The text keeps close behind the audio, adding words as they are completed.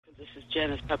is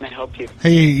Janice. How may I help you?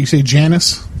 Hey, you say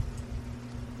Janice?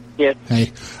 Yes.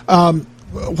 Hey.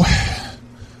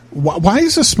 Why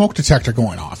is the smoke detector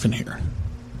going off in here?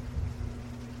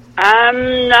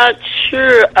 I'm not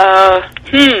sure.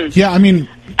 Yeah, I mean,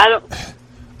 I don't.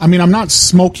 I'm not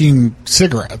smoking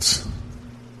cigarettes.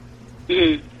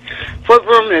 What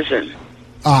room is it?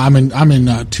 I'm in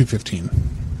 215.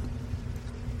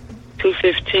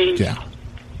 215. Yeah.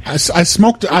 I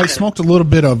smoked. Okay. I smoked a little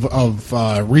bit of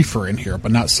reefer in here,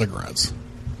 but not cigarettes.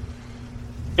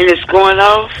 And it's going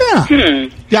off. Yeah.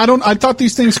 Yeah. I thought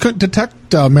these things couldn't detect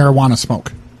marijuana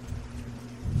smoke.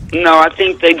 No, I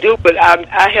think they do, but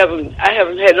I haven't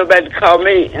had nobody to call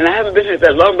me, and I haven't been here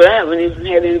that long, but I haven't even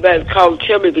had anybody to call and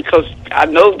tell me because I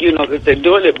know that they're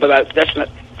doing it, but that's not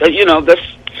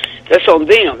that's on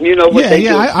them. You know what they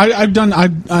do. I've done.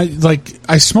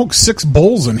 I smoked 6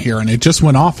 bowls in here, and it just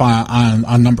went off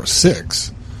on number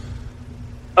 6.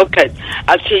 Okay,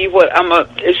 I'll tell you what.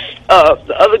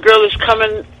 The other girl is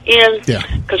coming in. Yeah.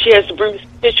 Because she has to bring this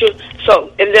picture.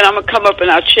 So, and then I'm gonna come up and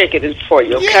I'll check it in for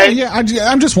you. Okay. Yeah.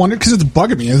 I'm just wondering because it's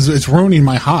bugging me. It's ruining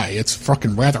my high. It's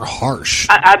fucking rather harsh.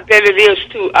 I bet it is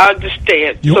too. I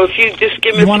understand. So if you just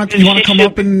give me, you want to come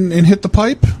up and hit the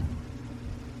pipe?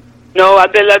 No, I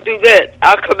bet I'll do that.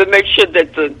 I'll come and make sure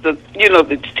that the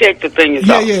detector thing is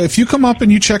off. Yeah. If you come up and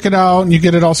you check it out and you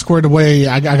get it all squared away,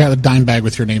 I got a dime bag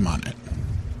with your name on it.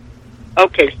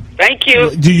 Okay, thank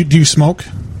you. Do you smoke?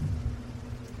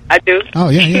 I do. Oh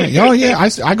yeah. Oh yeah.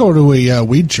 I go to a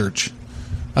weed church.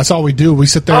 That's all we do. We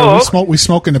sit there. We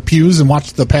smoke in the pews and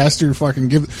watch the pastor fucking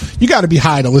give. You got to be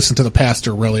high to listen to the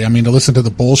pastor, really. I mean, to listen to the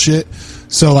bullshit.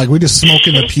 So we just smoke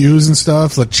in the pews and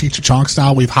stuff, like Cheech and Chong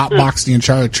style. We've hotboxed the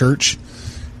entire church,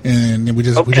 and we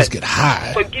just get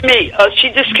high. Well, give me.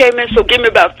 She just came in, so give me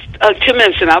about 2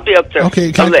 minutes, and I'll be up there.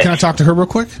 Okay. Can I talk to her real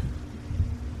quick?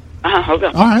 Hold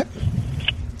on. All right.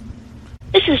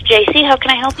 This is JC. How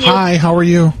can I help you? Hi, how are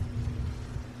you?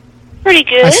 Pretty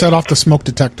good. I set off the smoke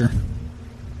detector.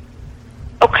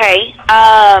 Okay.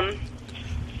 I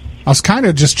was kind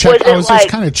of just checking. I was just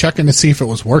kind of checking to see if it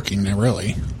was working.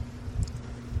 Really.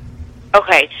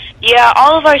 Okay. Yeah,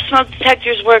 all of our smoke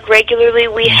detectors work regularly.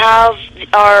 We have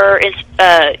our,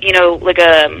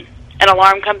 an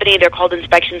alarm company. They're called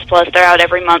Inspections Plus. They're out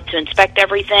every month to inspect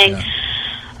everything. Yeah.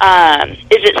 Is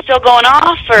it still going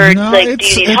off, or no, do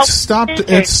you need help?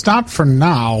 It's stopped for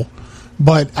now,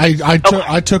 but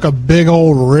I took a big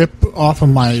old rip off of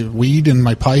my weed in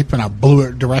my pipe, and I blew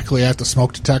it directly at the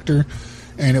smoke detector,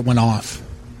 and it went off.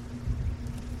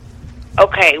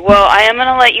 Okay, well, I am going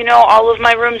to let you know all of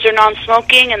my rooms are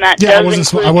non-smoking, and that does include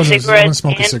cigarettes. I wasn't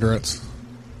smoking cigarettes.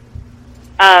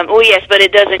 Well, yes, but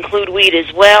it does include weed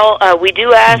as well. We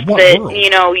do ask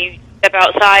you step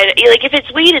outside. Like, if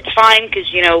it's weed, it's fine because,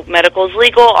 medical is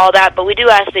legal, all that, but we do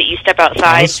ask that you step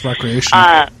outside. It's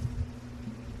recreational.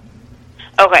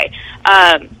 Okay.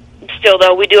 Still,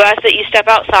 though, we do ask that you step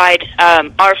outside.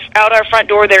 Out our front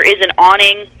door, there is an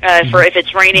awning for if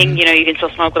it's raining, you can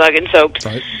still smoke without getting soaked.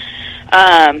 Right.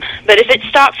 But if it's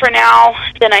stopped for now,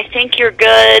 then I think you're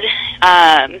good.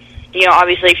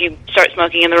 Obviously, if you start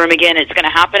smoking in the room again, it's going to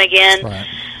happen again. Right.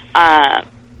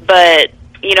 But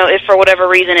if for whatever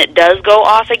reason it does go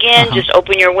off again, just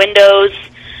open your windows.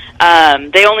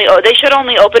 They should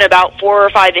only open about 4 or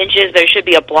 5 inches. There should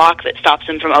be a block that stops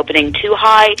them from opening too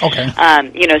high. Okay.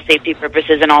 Safety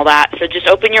purposes and all that. So just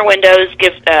open your windows.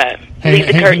 Leave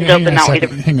the curtains open. That way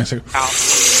hang on a second.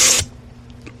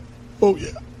 Oh yeah.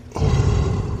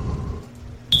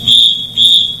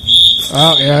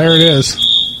 Oh yeah, there it is.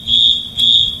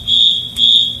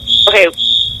 Okay.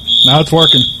 Now it's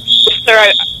working.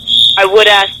 Sir, I would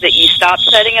ask that you stop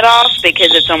setting it off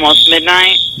because it's almost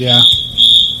midnight. Yeah.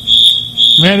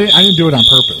 Man, I didn't do it on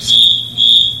purpose.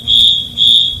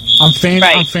 I'm fanning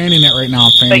it right now.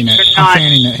 I'm fanning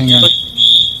it. Hang on.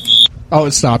 Oh,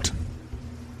 it stopped.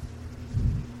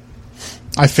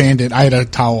 I fanned it. I had a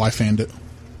towel. I fanned it.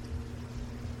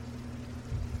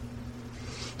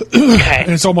 Okay.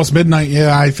 And it's almost midnight.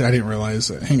 Yeah, I didn't realize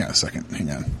it. Hang on a second. Hang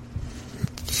on.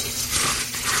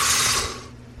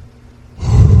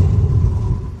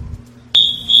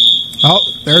 Oh,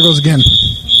 there it goes again.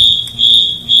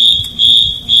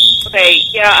 Okay,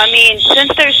 yeah,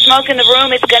 since there's smoke in the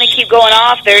room, it's going to keep going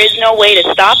off. There is no way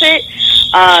to stop it.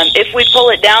 If we pull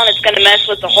it down, it's going to mess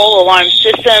with the whole alarm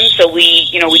system, so we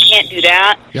can't do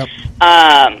that. Yep.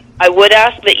 I would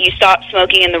ask that you stop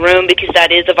smoking in the room because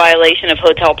that is a violation of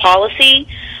hotel policy. Did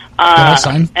I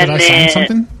sign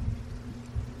something?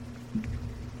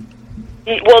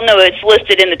 Well, no, it's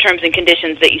listed in the terms and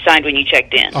conditions that you signed when you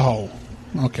checked in. Oh,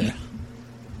 okay.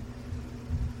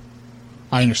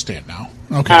 I understand now.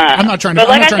 Okay. I'm not trying to. But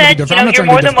like I'm not trying to be different.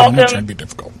 I'm not trying to be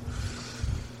difficult.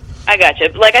 I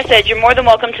gotcha. Like I said, you're more than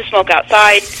welcome to smoke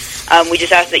outside. We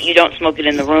just ask that you don't smoke it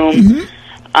in the room. Mm-hmm.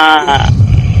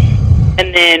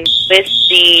 And then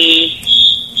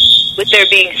with there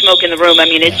being smoke in the room, I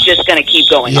mean, it's just going to keep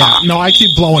going off. No, I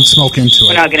keep blowing smoke into it.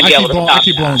 We're not going to be able to stop I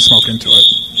keep blowing smoke into it.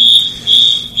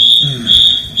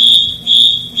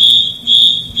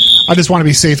 I just want to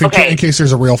be safe in case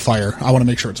there's a real fire. I want to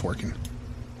make sure it's working.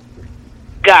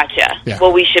 Gotcha. Yeah.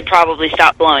 Well, we should probably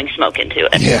stop blowing smoke into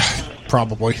it. Yeah,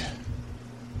 probably.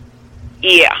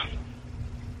 Yeah.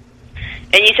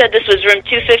 And you said this was room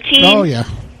 215? Oh, yeah.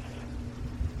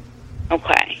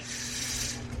 Okay.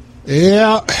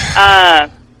 Yeah.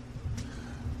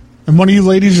 And one of you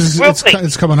ladies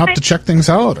is coming up to check things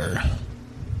out, or?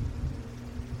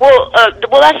 Well,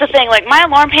 that's the thing. Like, my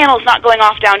alarm panel is not going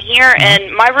off down here,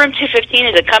 and my room 215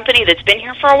 is a company that's been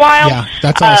here for a while. Yeah,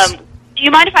 that's us. Do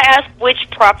you mind if I ask which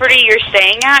property you're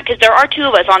staying at? Because there are two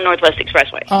of us on Northwest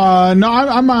Expressway. No,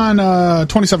 I'm on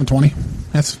 2720.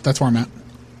 That's where I'm at.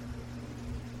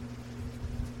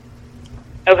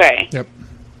 Okay. Yep.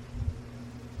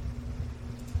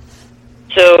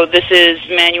 So this is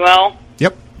Manuel?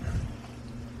 Yep.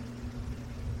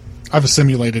 I've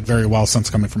assimilated very well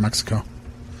since coming from Mexico.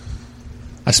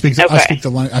 I speak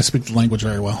the language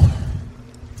very well.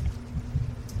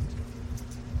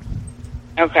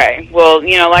 Okay. Well,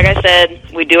 like I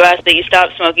said, we do ask that you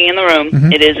stop smoking in the room.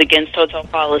 Mm-hmm. It is against hotel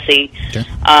policy. Okay.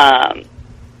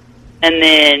 And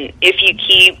then if you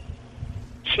keep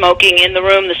smoking in the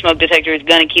room, the smoke detector is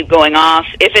going to keep going off.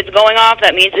 If it's going off,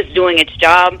 that means it's doing its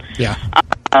job. Yeah.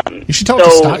 You should tell it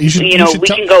to stop. We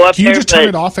can go up there. Can you just turn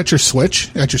it off at your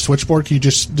switchboard? Can you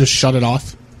just shut it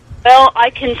off? Well, I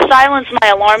can silence my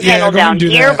alarm panel down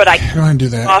here, but I can't go ahead and do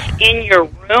that. Off in your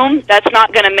room. That's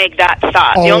not going to make that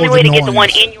stop. The only way to get the one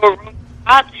in your room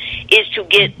stop is to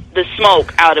get the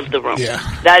smoke out of the room. Yeah.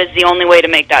 That is the only way to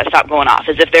make that stop going off.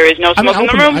 Is if there is no smoke in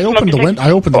the room.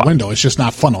 I opened the window. It's just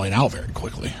not funneling out very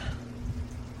quickly.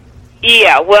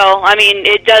 Yeah, well, I mean,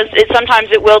 it does.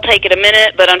 Sometimes it will take it a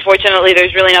minute, but unfortunately,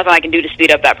 there's really nothing I can do to speed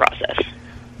up that process.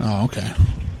 Oh, okay.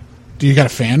 Do you got a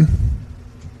fan?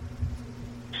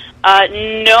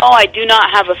 No, I do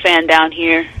not have a fan down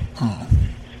here. Oh.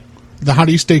 Then how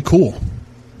do you stay cool?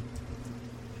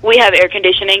 We have air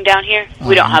conditioning down here.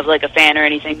 We don't have, like, a fan or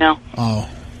anything, no. Oh.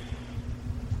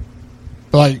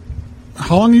 Like,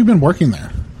 how long have you been working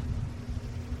there?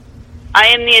 I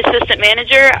am the assistant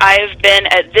manager. I've been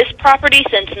at this property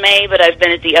since May, but I've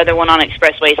been at the other one on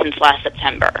Expressway since last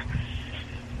September.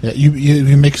 Yeah,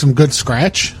 you make some good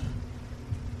scratch?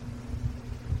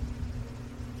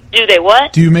 Do they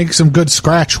what? Do you make some good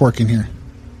scratch working here?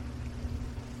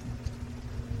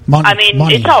 Money. I mean,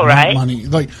 it's all right. Money.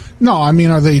 Like, no, I mean,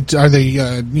 are they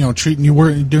treating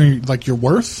you doing like your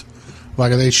worth?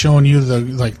 Like, are they showing you the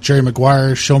like Jerry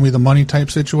Maguire show me the money type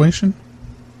situation?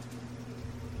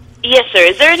 Yes, sir.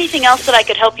 Is there anything else that I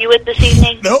could help you with this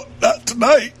evening? Nope, not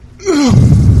tonight. Okay,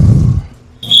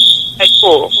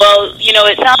 cool. Well,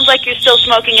 it sounds like you're still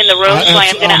smoking in the room, so I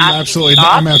am going to ask you to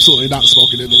stop. I'm absolutely not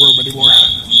smoking in the room anymore.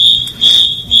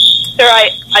 Sir,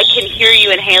 I can hear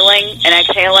you inhaling and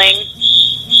exhaling,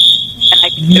 and I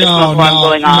can hear the smoke alarm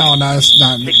going off. No, it's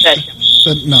not me.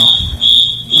 Succession. No.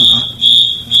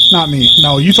 Not me.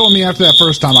 No, you told me after that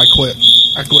first time I quit.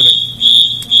 I quit it.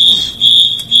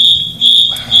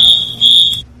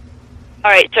 All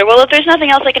right, sir. Well, if there's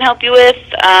nothing else I can help you with,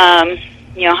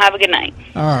 have a good night.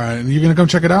 All right. You going to come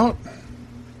check it out?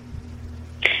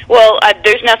 Well,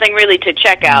 there's nothing really to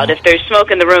check out. No. If there's smoke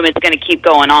in the room, it's going to keep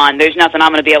going on. There's nothing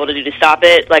I'm going to be able to do to stop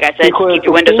it. Like I said, keep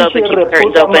your windows open, keep the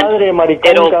curtains open.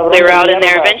 It'll clear out in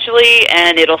there eventually,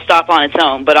 and it'll stop on its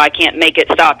own, but I can't make it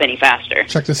stop any faster.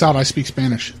 Check this out. I speak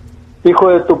Spanish.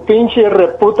 Hijo de tu pinche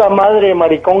reputa madre,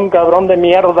 maricón cabrón de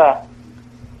mierda.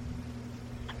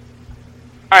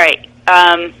 All right.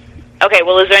 Okay,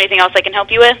 well, is there anything else I can help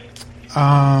you with? You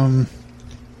want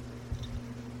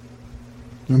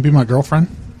to be my girlfriend?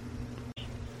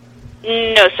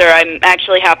 No, sir. I'm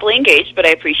actually happily engaged, but I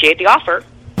appreciate the offer.